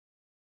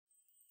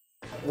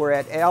We're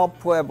at El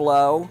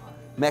Pueblo,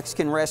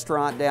 Mexican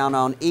restaurant down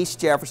on East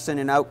Jefferson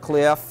in Oak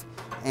Cliff,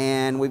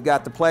 and we've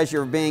got the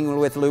pleasure of being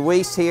with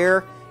Luis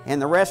here,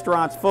 and the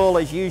restaurant's full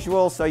as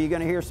usual, so you're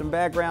going to hear some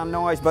background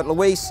noise. But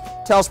Luis,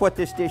 tell us what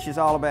this dish is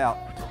all about.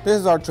 This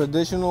is our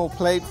traditional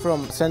plate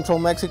from Central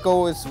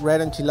Mexico. It's red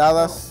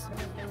enchiladas.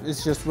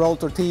 It's just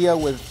rolled tortilla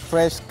with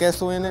fresh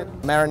queso in it,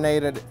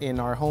 marinated in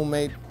our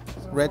homemade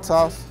red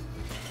sauce,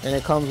 and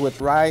it comes with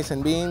rice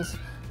and beans,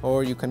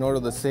 or you can order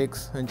the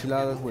 6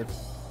 enchiladas with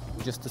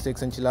just the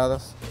 6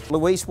 enchiladas.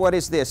 Luis, what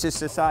is this? Is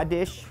this a side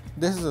dish?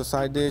 This is a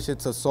side dish.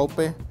 It's a sope.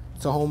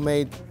 It's a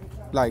homemade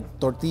like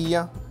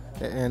tortilla,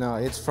 and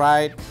it's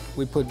fried.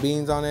 We put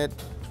beans on it,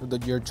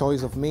 your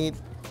choice of meat,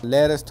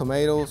 lettuce,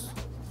 tomatoes,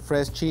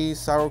 fresh cheese,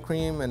 sour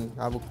cream, and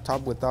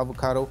topped with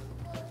avocado.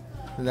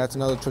 And that's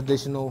another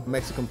traditional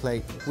Mexican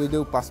plate. We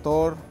do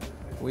pastor,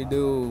 we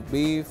do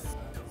beef,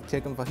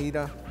 chicken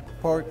fajita,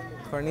 pork,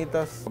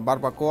 carnitas,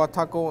 barbacoa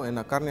taco, and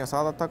a carne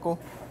asada taco,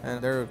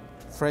 and they're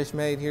fresh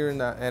made here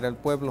at El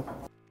Pueblo.